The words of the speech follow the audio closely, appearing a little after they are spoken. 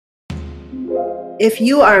If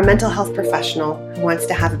you are a mental health professional who wants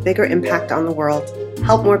to have a bigger impact on the world,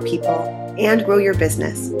 help more people, and grow your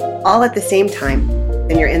business, all at the same time,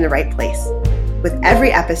 then you're in the right place. With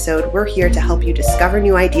every episode, we're here to help you discover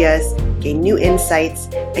new ideas, gain new insights,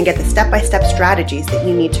 and get the step-by-step strategies that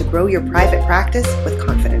you need to grow your private practice with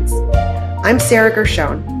confidence. I'm Sarah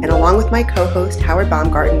Gershon, and along with my co-host, Howard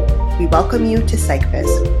Baumgarten, we welcome you to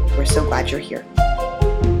PsychBiz. We're so glad you're here.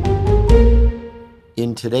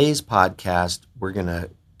 In today's podcast, we're going to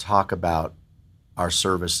talk about our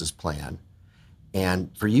services plan. And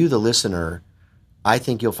for you, the listener, I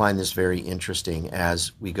think you'll find this very interesting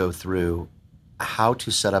as we go through how to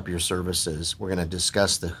set up your services. We're going to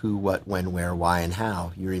discuss the who, what, when, where, why, and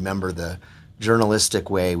how. You remember the journalistic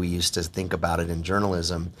way we used to think about it in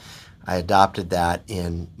journalism. I adopted that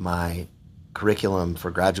in my curriculum for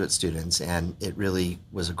graduate students, and it really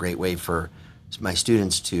was a great way for my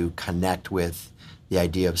students to connect with the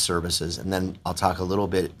idea of services. And then I'll talk a little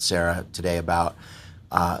bit, Sarah, today about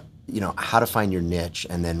how to find your niche,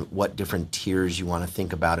 and then what different tiers you want to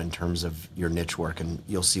think about in terms of your niche work. And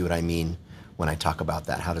you'll see what I mean when I talk about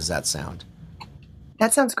that. How does that sound?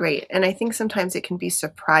 That sounds great. And I think sometimes it can be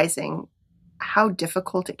surprising how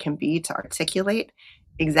difficult it can be to articulate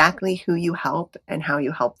exactly who you help and how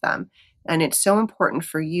you help them. And it's so important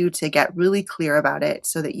for you to get really clear about it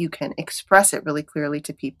so that you can express it really clearly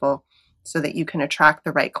to people, so that you can attract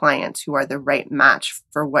the right clients who are the right match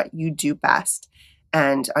for what you do best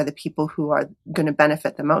and are the people who are going to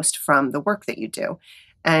benefit the most from the work that you do.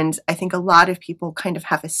 And I think a lot of people kind of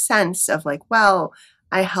have a sense of like, well,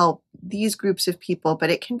 I help these groups of people,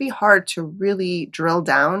 but it can be hard to really drill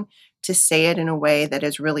down to say it in a way that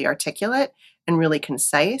is really articulate and really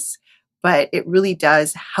concise. But it really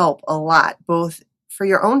does help a lot, both for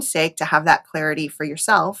your own sake to have that clarity for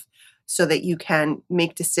yourself so that you can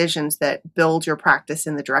make decisions that build your practice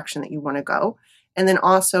in the direction that you want to go. And then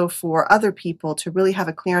also for other people to really have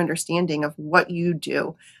a clear understanding of what you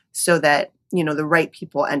do so that, the right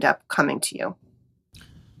people end up coming to you.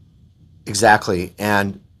 Exactly.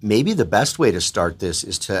 And maybe the best way to start this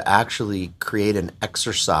is to actually create an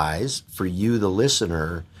exercise for you, the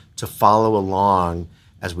listener, to follow along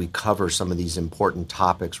as we cover some of these important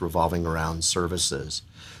topics revolving around services.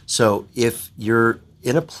 So if you're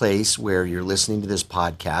in a place where you're listening to this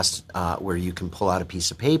podcast, where you can pull out a piece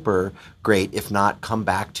of paper, great. If not, come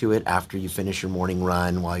back to it after you finish your morning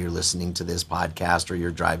run while you're listening to this podcast or you're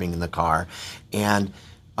driving in the car. And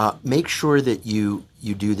make sure that you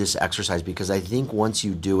do this exercise, because I think once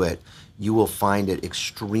you do it, you will find it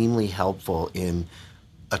extremely helpful in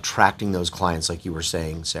attracting those clients, like you were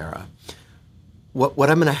saying, Sarah. What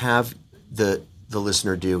I'm going to have the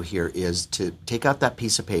listener do here is to take out that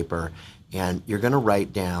piece of paper, and you're going to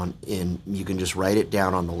write down you can just write it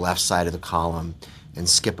down on the left side of the column and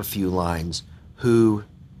skip a few lines. Who,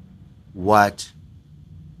 what,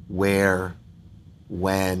 where,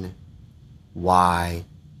 when, why,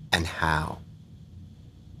 and how.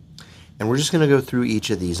 And we're just going to go through each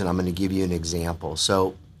of these, and I'm going to give you an example.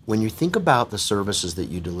 So when you think about the services that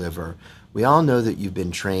you deliver, we all know that you've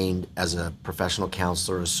been trained as a professional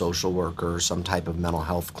counselor, a social worker, or some type of mental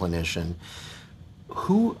health clinician.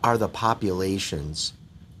 Who are the populations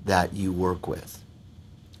that you work with?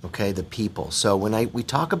 Okay, the people. So when we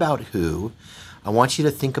talk about who, I want you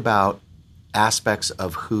to think about aspects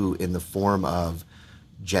of who in the form of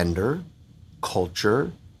gender,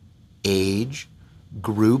 culture, age,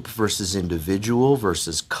 group versus individual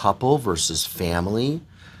versus couple versus family.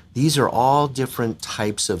 These are all different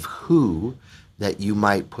types of who that you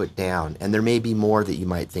might put down, and there may be more that you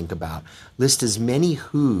might think about. List as many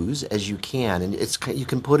who's as you can, and you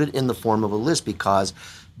can put it in the form of a list, because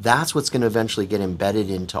that's what's going to eventually get embedded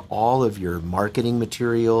into all of your marketing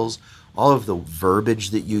materials, all of the verbiage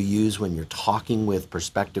that you use when you're talking with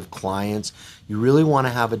prospective clients. You really want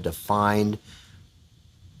to have a defined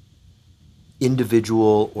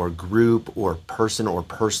individual or group or person or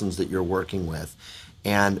persons that you're working with.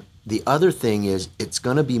 And the other thing is, it's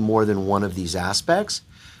going to be more than one of these aspects.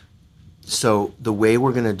 So the way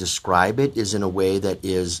we're going to describe it is in a way that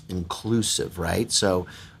is inclusive, right? So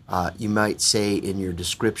you might say in your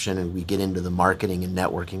description, and we get into the marketing and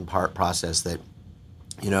networking process, that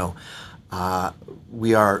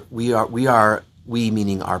we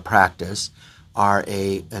meaning our practice are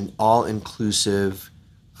an all-inclusive,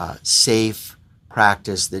 safe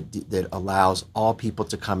practice that allows all people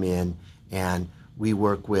to come in, and we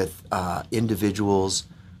work with individuals,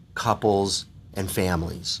 couples, and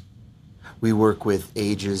families. We work with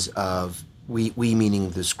ages of, we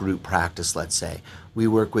meaning this group practice, let's say. We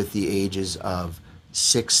work with the ages of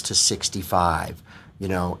 6 to 65.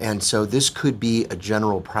 And so this could be a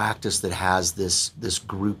general practice that has this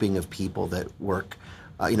grouping of people that work,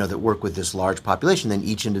 that work with this large population. Then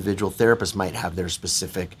each individual therapist might have their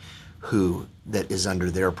specific who that is under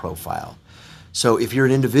their profile. So if you're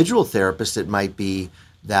an individual therapist, it might be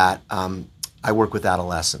that I work with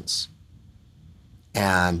adolescents,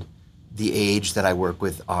 and the age that I work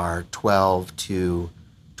with are 12 to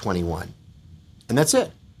 21, and that's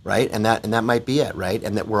it, right? And that might be it, right?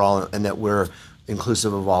 And that we're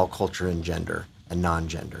inclusive of all culture and gender and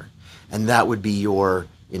non-gender, and that would be your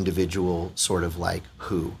individual sort of like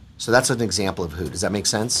who. So that's an example of who. Does that make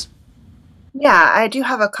sense? Yeah, I do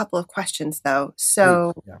have a couple of questions though. Please.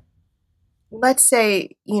 So Yeah. let's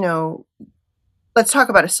say, let's talk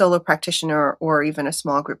about a solo practitioner or even a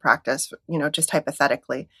small group practice, just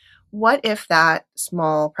hypothetically. What if that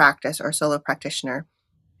small practice or solo practitioner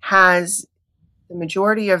has the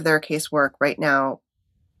majority of their casework right now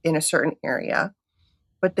in a certain area,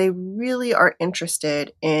 but they really are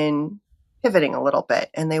interested in pivoting a little bit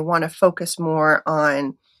and they want to focus more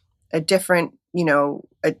on a different,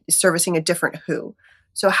 servicing a different who.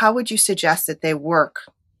 So, how would you suggest that they work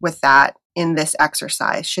with that in this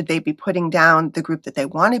exercise? Should they be putting down the group that they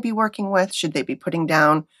want to be working with? Should they be putting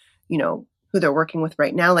down, who they're working with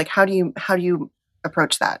right now? Like, how do you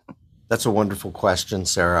approach that? That's a wonderful question,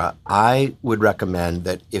 Sarah. I would recommend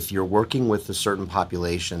that if you're working with a certain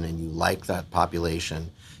population and you like that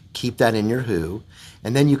population, keep that in your who.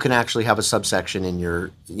 And then you can actually have a subsection in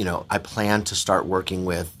your, I plan to start working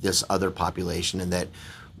with this other population. And that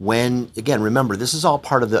again, remember, this is all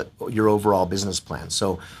part of your overall business plan.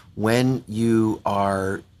 So when you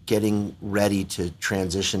are getting ready to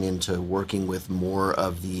transition into working with more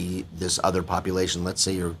of this other population, let's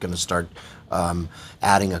say you're going to start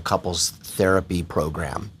adding a couples therapy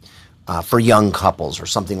program for young couples or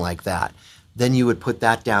something like that, then you would put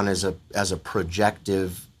that down as a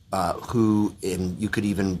projective who, and you could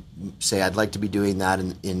even say, I'd like to be doing that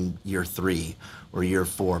in year 3 or year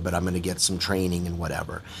 4, but I'm going to get some training and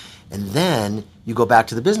whatever. And then you go back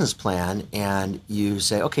to the business plan and you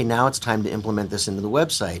say, okay, now it's time to implement this into the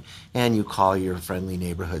website. And you call your friendly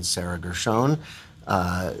neighborhood Sarah Gershon,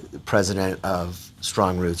 president of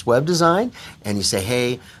Strong Roots Web Design, and you say,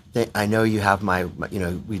 hey, I know you have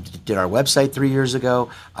we did our website 3 years ago.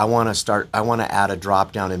 I want to add a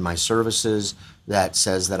drop down in my services that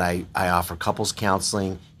says that I offer couples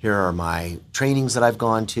counseling. Here are my trainings that I've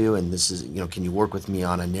gone to, and this is, can you work with me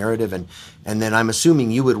on a narrative? And then I'm assuming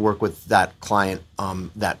you would work with that client meaning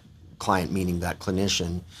that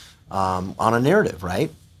clinician, on a narrative,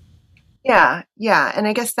 right? Yeah, yeah. And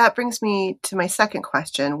I guess that brings me to my second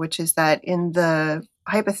question, which is that in the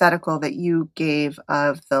hypothetical that you gave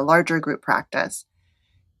of the larger group practice,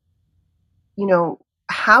 you know,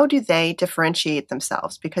 how do they differentiate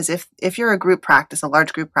themselves? Because if you're a group practice, a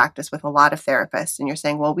large group practice with a lot of therapists, and you're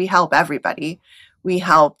saying, well, we help everybody, we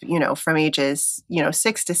help, from ages,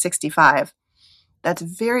 6 to 65, that's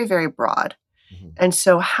very, very broad. Mhm. And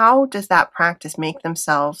so how does that practice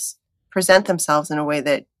present themselves in a way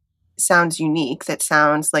that sounds unique, that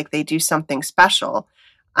sounds like they do something special,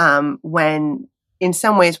 when in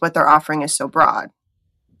some ways what they're offering is so broad?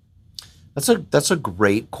 That's a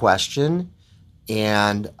great question.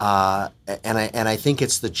 And I think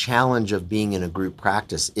it's the challenge of being in a group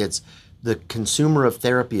practice. It's the consumer of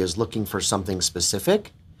therapy is looking for something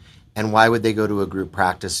specific, and why would they go to a group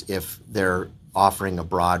practice if they're offering a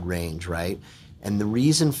broad range, right? And the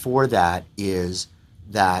reason for that is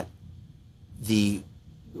that the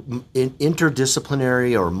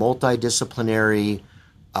interdisciplinary or multidisciplinary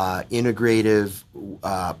integrative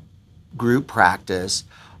group practice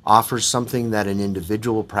offers something that an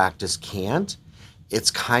individual practice can't. It's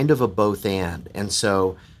kind of a both and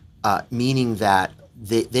so meaning that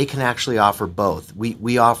they can actually offer both.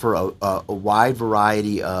 We offer a wide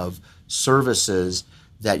variety of services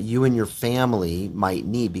that you and your family might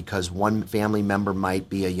need, because one family member might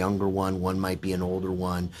be a younger one might be an older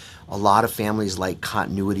one. A lot of families like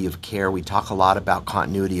continuity of care. We talk a lot about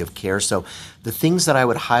continuity of care. So the things that I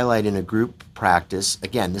would highlight in a group practice,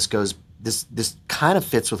 again, this kind of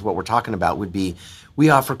fits with what we're talking about, would be we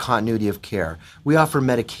offer continuity of care. We offer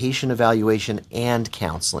medication evaluation and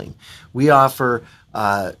counseling. We offer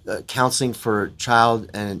counseling for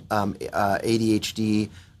child and ADHD,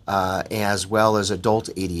 as well as adult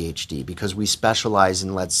ADHD, because we specialize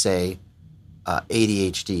in, let's say,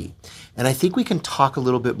 ADHD. And I think we can talk a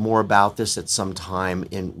little bit more about this at some time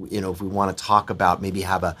if we want to talk about, maybe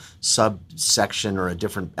have a subsection or a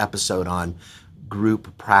different episode on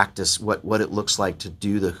group practice, what it looks like to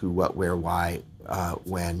do the who, what, where, why,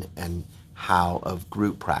 when, and how of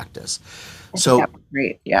group practice. I think So that would be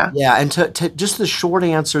great. Yeah. yeah, and to just the short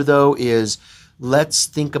answer though is let's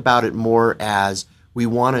think about it more as we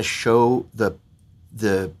want to show the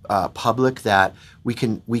public that we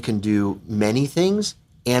can do many things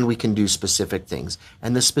and we can do specific things.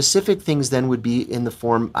 And the specific things then would be in the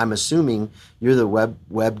form, I'm assuming you're the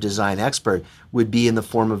web design expert, would be in the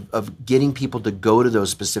form of getting people to go to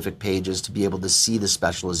those specific pages to be able to see the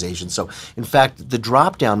specialization. So in fact, the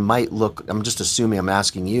drop down might look, I'm just assuming, I'm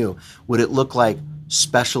asking you, would it look like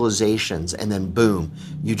specializations and then boom,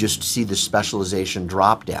 you just see the specialization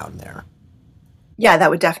drop down there? Yeah,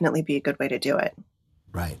 that would definitely be a good way to do it.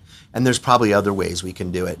 Right. And there's probably other ways we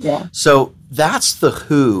can do it. Yeah. So that's the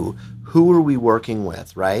who. Who are we working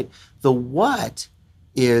with, right? The what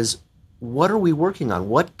is what are we working on?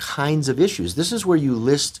 What kinds of issues? This is where you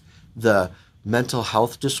list the mental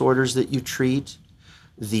health disorders that you treat,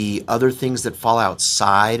 the other things that fall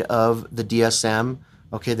outside of the DSM,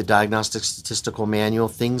 okay, the Diagnostic Statistical Manual,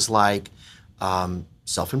 things like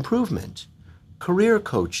self-improvement, career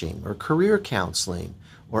coaching or career counseling,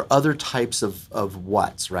 or other types of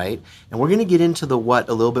what's, right? And we're going to get into the what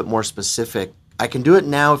a little bit more specific. I can do it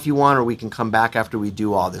now if you want, or we can come back after we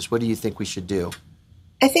do all this. What do you think we should do?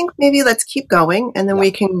 I think maybe let's keep going and then Yeah.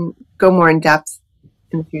 we can go more in depth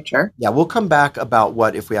in the future. Yeah, we'll come back about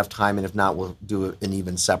what if we have time, and if not, we'll do an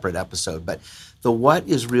even separate episode. But the what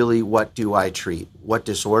is really what do I treat? What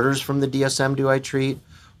disorders from the DSM do I treat?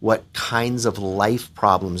 What kinds of life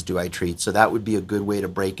problems do I treat? So that would be a good way to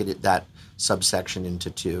break it, that subsection into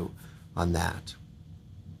two on that.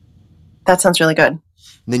 That sounds really good.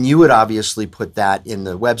 And then you would obviously put that in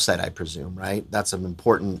the website, I presume, right? That's an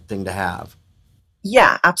important thing to have.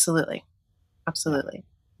 Yeah, absolutely. Absolutely.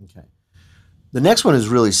 Okay. The next one is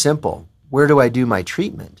really simple. Where do I do my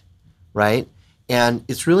treatment, right? And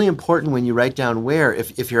it's really important when you write down where,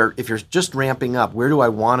 if you're just ramping up, where do I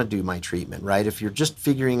want to do my treatment, right? If you're just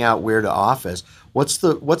figuring out where to office, what's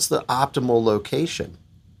the optimal location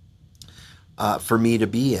for me to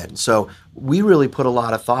be in? So we really put a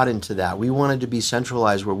lot of thought into that. We wanted to be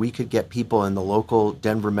centralized where we could get people in the local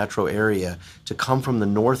Denver metro area to come from the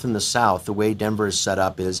north and the south. The way Denver is set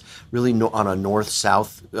up is really on a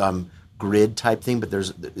north-south grid type thing, but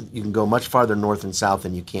you can go much farther north and south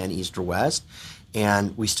than you can east or west.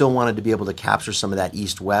 And we still wanted to be able to capture some of that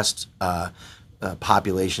east-west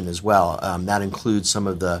population as well. That includes some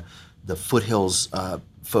of the foothills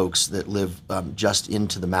folks that live just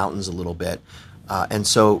into the mountains a little bit. And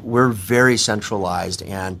so we're very centralized.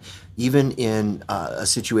 And even in a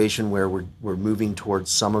situation where we're moving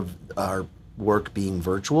towards some of our work being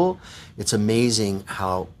virtual, it's amazing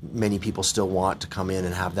how many people still want to come in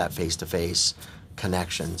and have that face-to-face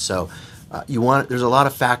connection. So there's a lot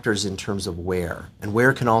of factors in terms of where, and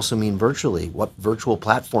where can also mean virtually. What virtual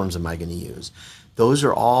platforms am I going to use? Those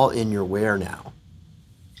are all in your where now.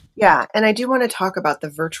 Yeah, and I do want to talk about the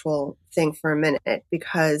virtual thing for a minute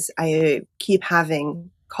because I keep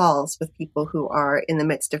having calls with people who are in the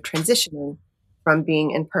midst of transitioning from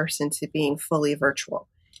being in person to being fully virtual.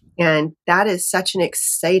 And that is such an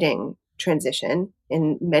exciting transition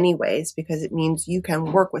in many ways because it means you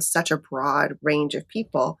can work with such a broad range of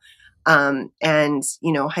people and,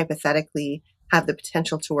 hypothetically have the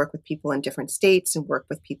potential to work with people in different states and work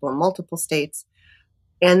with people in multiple states.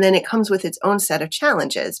 And then it comes with its own set of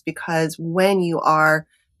challenges because when you are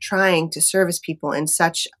trying to service people in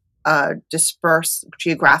such dispersed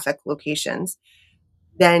geographic locations,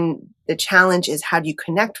 then the challenge is how do you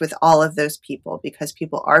connect with all of those people because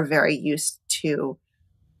people are very used to,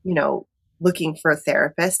 looking for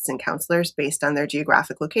therapists and counselors based on their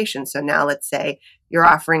geographic location. So now let's say you're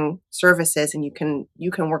offering services and you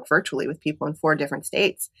can work virtually with people in 4 different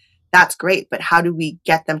states. That's great, but how do we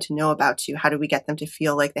get them to know about you? How do we get them to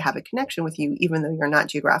feel like they have a connection with you, even though you're not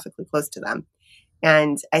geographically close to them?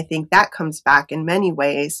 And I think that comes back in many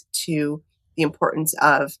ways to the importance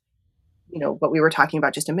of, what we were talking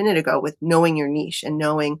about just a minute ago with knowing your niche and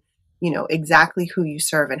knowing, exactly who you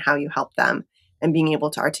serve and how you help them and being able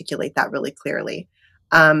to articulate that really clearly.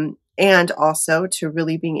 And also to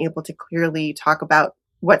really being able to clearly talk about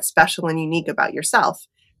what's special and unique about yourself.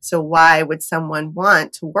 So why would someone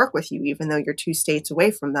want to work with you even though you're 2 states away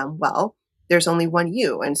from them? Well, there's only one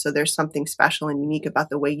you. And so there's something special and unique about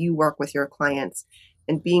the way you work with your clients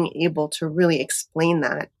and being able to really explain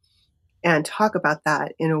that and talk about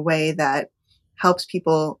that in a way that helps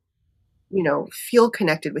people, feel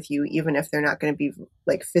connected with you, even if they're not going to be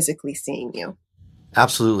like physically seeing you.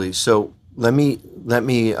 Absolutely. So let me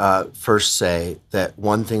first say that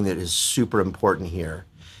one thing that is super important here,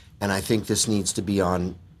 and I think this needs to be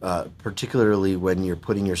on, particularly when you're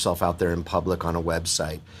putting yourself out there in public on a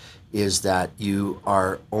website, is that you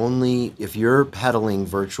are only, if you're peddling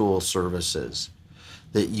virtual services,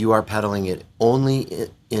 that you are peddling it only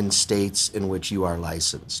in states in which you are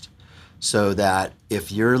licensed. So that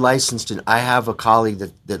if you're licensed in, I have a colleague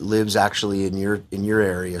that lives actually in your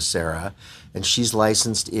area, Sarah, and she's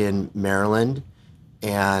licensed in Maryland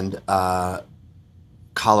and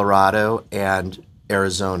Colorado and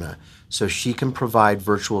Arizona. So she can provide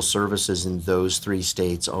virtual services in those three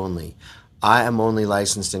states only. I am only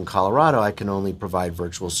licensed in Colorado. I can only provide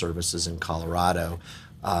virtual services in Colorado,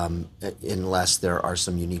 unless there are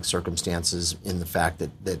some unique circumstances in the fact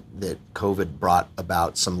that COVID brought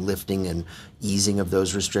about some lifting and easing of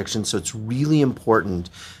those restrictions. So it's really important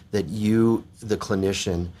that you, the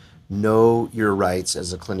clinician, know your rights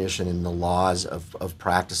as a clinician and the laws of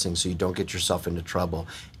practicing so you don't get yourself into trouble.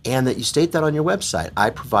 And that you state that on your website. I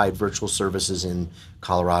provide virtual services in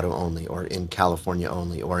Colorado only, or in California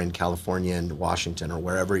only, or in California and Washington, or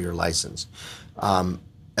wherever you're licensed.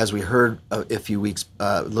 As we heard a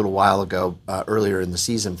little while ago, earlier in the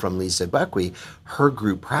season from Lisa Becky, her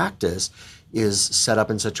group practice is set up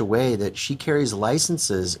in such a way that she carries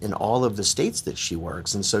licenses in all of the states that she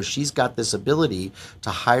works. And so she's got this ability to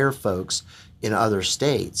hire folks in other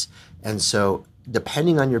states. And so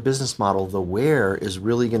depending on your business model, the where is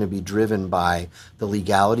really going to be driven by the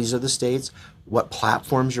legalities of the states, what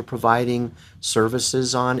platforms you're providing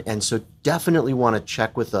services on. And so definitely want to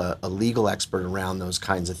check with a legal expert around those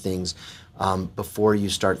kinds of things before you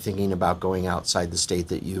start thinking about going outside the state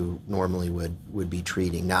that you normally would be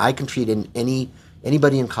treating. Now, I can treat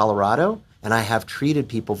anybody in Colorado, and I have treated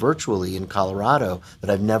people virtually in Colorado that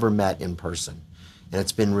I've never met in person. And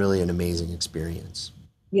it's been really an amazing experience.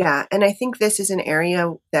 Yeah, and I think this is an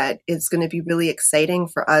area that is going to be really exciting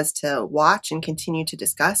for us to watch and continue to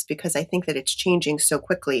discuss, because I think that it's changing so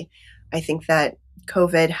quickly. I think that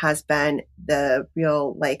COVID has been the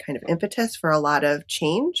real kind of impetus for a lot of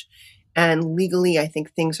change. And legally, I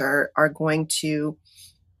think things are going to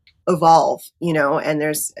evolve, and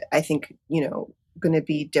there's, I think, going to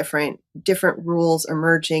be different rules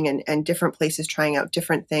emerging, and different places trying out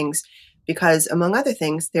different things, because among other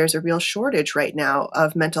things, there's a real shortage right now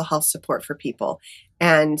of mental health support for people.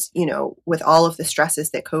 And, with all of the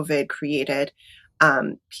stresses that COVID created,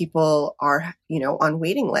 people are, on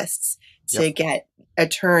waiting lists to Yep. get a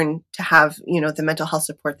turn to have, the mental health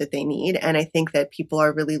support that they need. And I think that people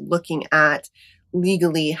are really looking at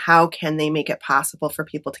legally, how can they make it possible for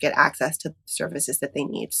people to get access to the services that they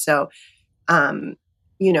need? So,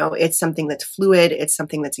 it's something that's fluid. It's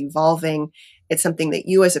something that's evolving. It's something that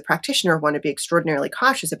you as a practitioner want to be extraordinarily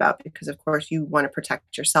cautious about, because of course you want to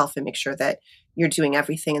protect yourself and make sure that you're doing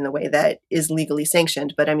everything in the way that is legally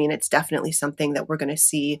sanctioned. But I mean, it's definitely something that we're going to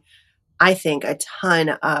see, I think, a ton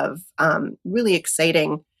of really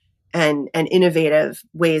exciting and innovative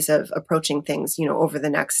ways of approaching things, over the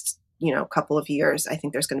next, couple of years. I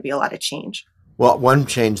think there's going to be a lot of change. Well, one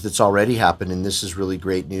change that's already happened, and this is really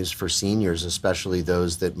great news for seniors, especially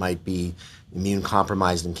those that might be immune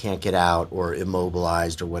compromised and can't get out, or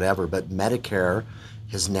immobilized or whatever, but Medicare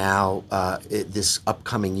has now, this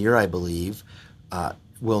upcoming year, I believe,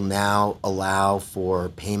 will now allow for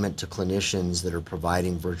payment to clinicians that are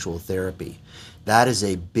providing virtual therapy. That is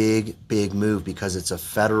a big, big move because it's a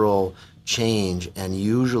federal change, and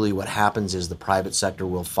usually what happens is the private sector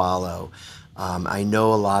will follow. I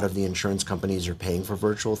know a lot of the insurance companies are paying for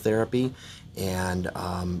virtual therapy, and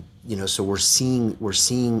so we're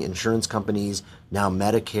seeing insurance companies, now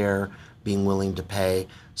Medicare, being willing to pay.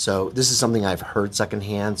 So this is something I've heard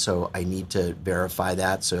secondhand, so I need to verify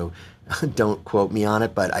that. So don't quote me on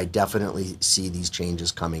it, but I definitely see these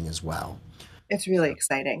changes coming as well. It's really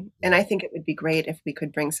exciting. And I think it would be great if we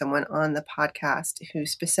could bring someone on the podcast who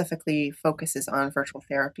specifically focuses on virtual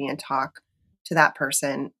therapy and talk to that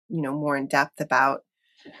person, more in depth about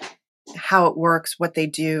how it works, what they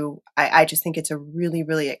do. I just think it's a really,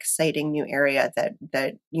 really exciting new area that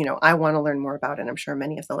I want to learn more about, and I'm sure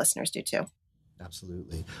many of the listeners do too.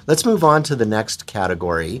 Absolutely. Let's move on to the next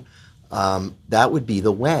category. That would be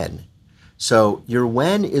the when. So your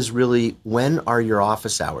when is really, when are your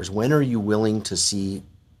office hours? When are you willing to see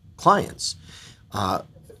clients?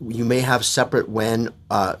 You may have separate when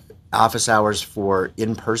office hours for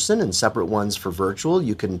in-person and separate ones for virtual.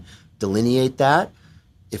 You can delineate that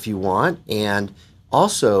if you want. And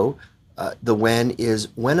also, the when is,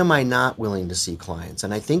 when am I not willing to see clients?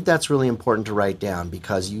 And I think that's really important to write down,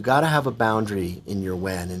 because you got to have a boundary in your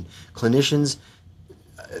when. And clinicians,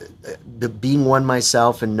 being one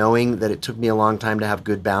myself and knowing that it took me a long time to have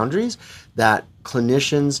good boundaries, that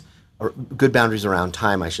clinicians, or good boundaries around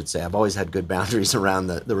time, I should say. I've always had good boundaries around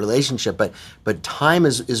the relationship, but time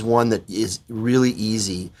is one that is really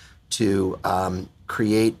easy to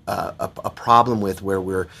create a problem with, where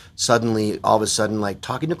we're suddenly all of a sudden like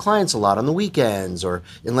talking to clients a lot on the weekends, or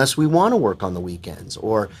unless we want to work on the weekends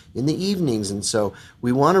or in the evenings. And so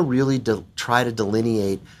we want to really try to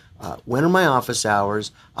delineate when are my office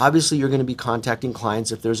hours. Obviously, you're going to be contacting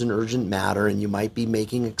clients if there's an urgent matter, and you might be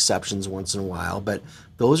making exceptions once in a while, but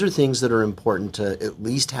those are things that are important to at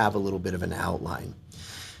least have a little bit of an outline.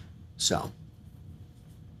 So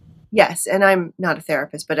Yes, and I'm not a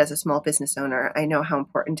therapist, but as a small business owner, I know how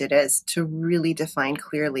important it is to really define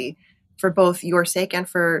clearly, for both your sake and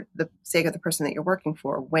for the sake of the person that you're working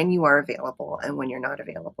for, when you are available and when you're not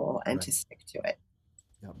available, and right. to stick to it.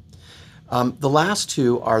 Yep. The last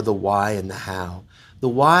two are the why and the how. The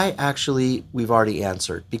why, actually, we've already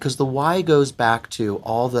answered, because the why goes back to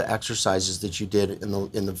all the exercises that you did in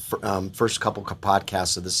the first couple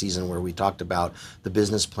podcasts of the season, where we talked about the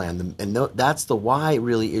business plan. And that's the why.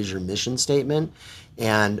 Really is your mission statement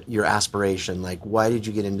and your aspiration. Like, why did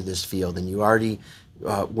you get into this field? And you already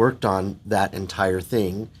worked on that entire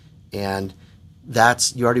thing, and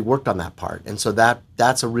you already worked on that part. And so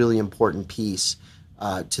that's a really important piece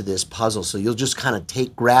to this puzzle. So you'll just kind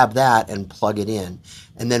of grab that and plug it in.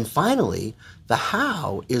 And then finally, the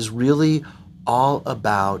how is really all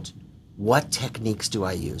about, what techniques do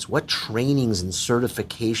I use? What trainings and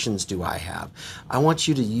certifications do I have? I want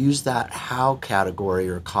you to use that how category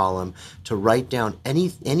or column to write down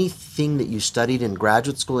anything that you studied in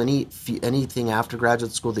graduate school, anything after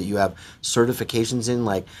graduate school that you have certifications in.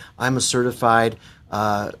 Like, I'm a certified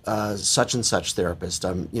such and such therapist.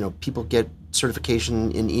 People get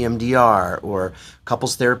certification in EMDR or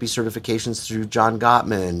couples therapy certifications through John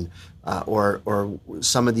Gottman, or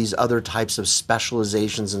some of these other types of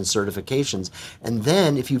specializations and certifications. And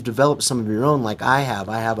then if you've developed some of your own, like I have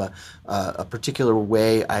a particular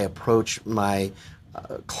way I approach my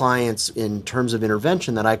clients in terms of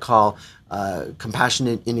intervention that I call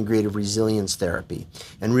compassionate integrative resilience therapy.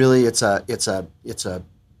 And really it's a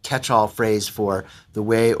catch-all phrase for the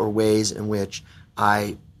way or ways in which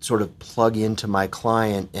I sort of plug into my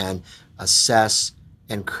client and assess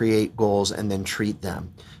and create goals and then treat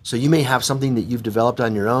them. So you may have something that you've developed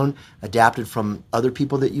on your own, adapted from other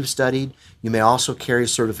people that you've studied. You may also carry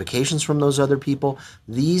certifications from those other people.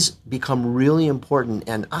 These become really important,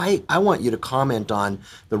 and I want you to comment on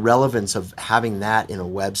the relevance of having that in a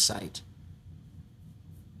website.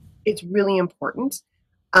 It's really important,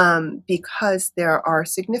 because there are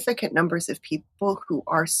significant numbers of people who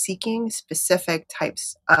are seeking specific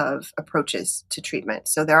types of approaches to treatment.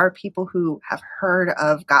 So there are people who have heard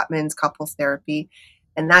of Gottman's couples therapy,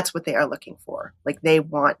 and that's what they are looking for. Like, they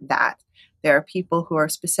want that. There are people who are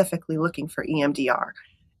specifically looking for EMDR.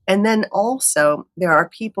 And then also there are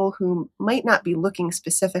people who might not be looking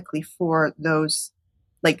specifically for those,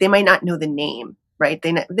 like they might not know the name, right?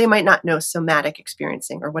 They might not know somatic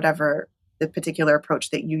experiencing or whatever the particular approach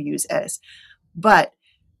that you use is. But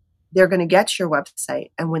they're going to get to your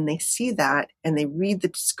website, and when they see that and they read the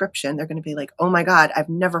description, they're going to be like, oh my God, I've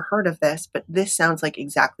never heard of this, but this sounds like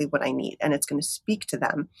exactly what I need. And it's going to speak to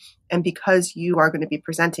them. And because you are going to be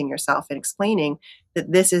presenting yourself and explaining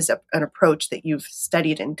that this is an approach that you've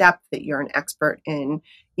studied in depth, that you're an expert in,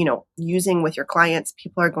 using with your clients,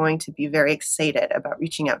 people are going to be very excited about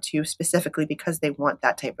reaching out to you, specifically because they want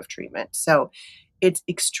that type of treatment. So it's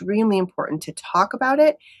extremely important to talk about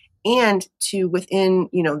it, and to, within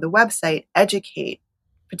the website, educate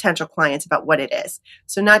potential clients about what it is.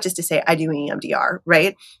 So not just to say I do EMDR,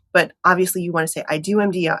 right? But obviously you want to say I do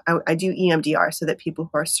EMDR, so that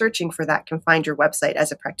people who are searching for that can find your website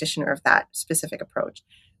as a practitioner of that specific approach.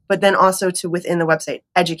 But then also to, within the website,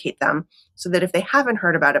 educate them so that if they haven't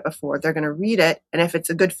heard about it before, they're going to read it, and if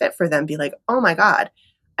it's a good fit for them, be like, oh my God,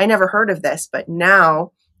 I never heard of this, but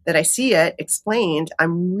now that I see it explained,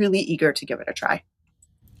 I'm really eager to give it a try.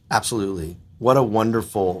 Absolutely. What a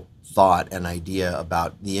wonderful thought and idea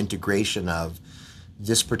about the integration of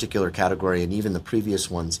this particular category and even the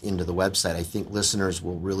previous ones into the website. I think listeners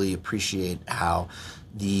will really appreciate how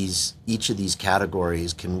each of these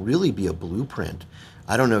categories can really be a blueprint.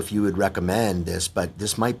 I don't know if you would recommend this, but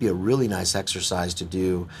this might be a really nice exercise to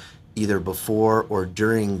do either before or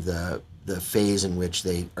during the phase in which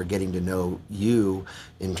they are getting to know you,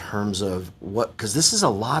 in terms of because this is a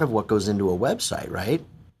lot of what goes into a website, right?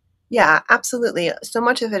 Yeah, absolutely. So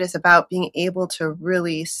much of it is about being able to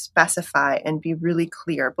really specify and be really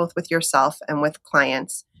clear, both with yourself and with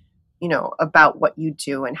clients, about what you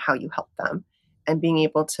do and how you help them, and being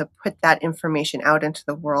able to put that information out into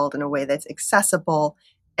the world in a way that's accessible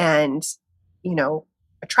and,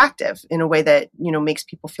 attractive, in a way that, makes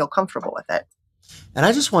people feel comfortable with it. And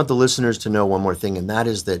I just want the listeners to know one more thing, and that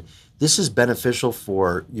is that this is beneficial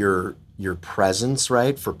for your presence,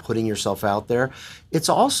 right? For putting yourself out there. It's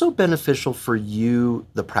also beneficial for you,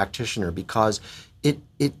 the practitioner, because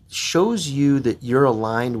it shows you that you're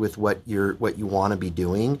aligned with what you want to be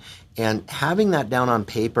doing, and having that down on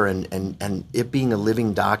paper and it being a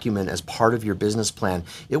living document as part of your business plan,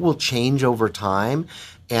 it will change over time.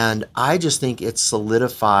 And I just think it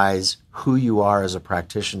solidifies who you are as a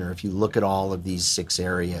practitioner if you look at all of these 6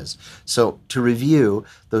 areas. So to review,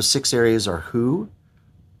 those 6 areas are who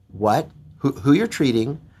you're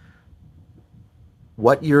treating,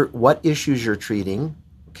 what issues you're treating,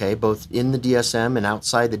 okay, both in the DSM and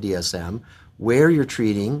outside the DSM, where you're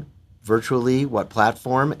treating, virtually, what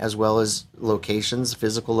platform, as well as locations,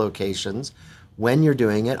 physical locations, when you're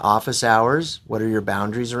doing it, office hours, what are your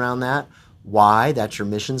boundaries around that, why, that's your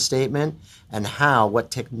mission statement, and how, what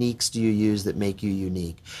techniques do you use that make you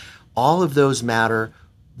unique. All of those matter.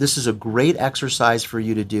 This is a great exercise for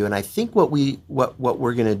you to do, and I think what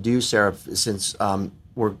we're going to do, Sarah, since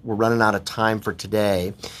we're running out of time for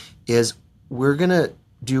today, is we're going to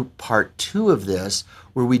do part 2 of this,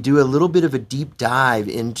 where we do a little bit of a deep dive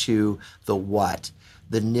into the what,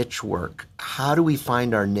 the niche work. How do we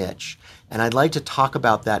find our niche? And I'd like to talk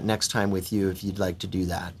about that next time with you if you'd like to do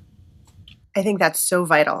that. I think that's so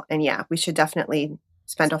vital. And yeah, we should definitely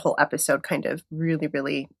spend a whole episode kind of really,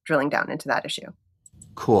 really drilling down into that issue.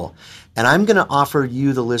 Cool. And I'm going to offer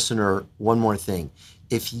you, the listener, one more thing.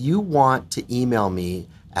 If you want to email me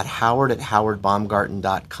at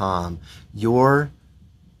howard@howardbaumgarten.com, your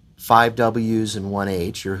 5 W's and 1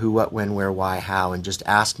 H, your who, what, when, where, why, how, and just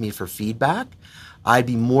ask me for feedback, I'd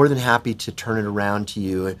be more than happy to turn it around to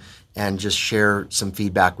you and just share some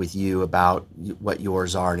feedback with you about what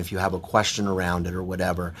yours are. And if you have a question around it or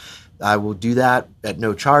whatever, I will do that at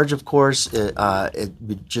no charge, of course.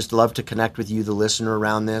 We'd just love to connect with you, the listener,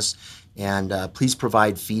 around this. And please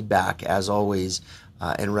provide feedback, as always,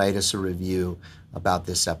 and write us a review about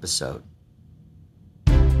this episode.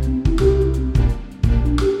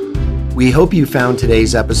 We hope you found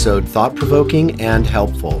today's episode thought-provoking and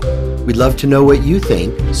helpful. We'd love to know what you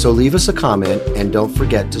think, so leave us a comment and don't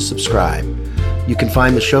forget to subscribe. You can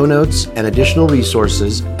find the show notes and additional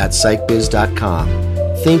resources at psychbiz.com.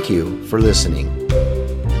 Thank you for listening.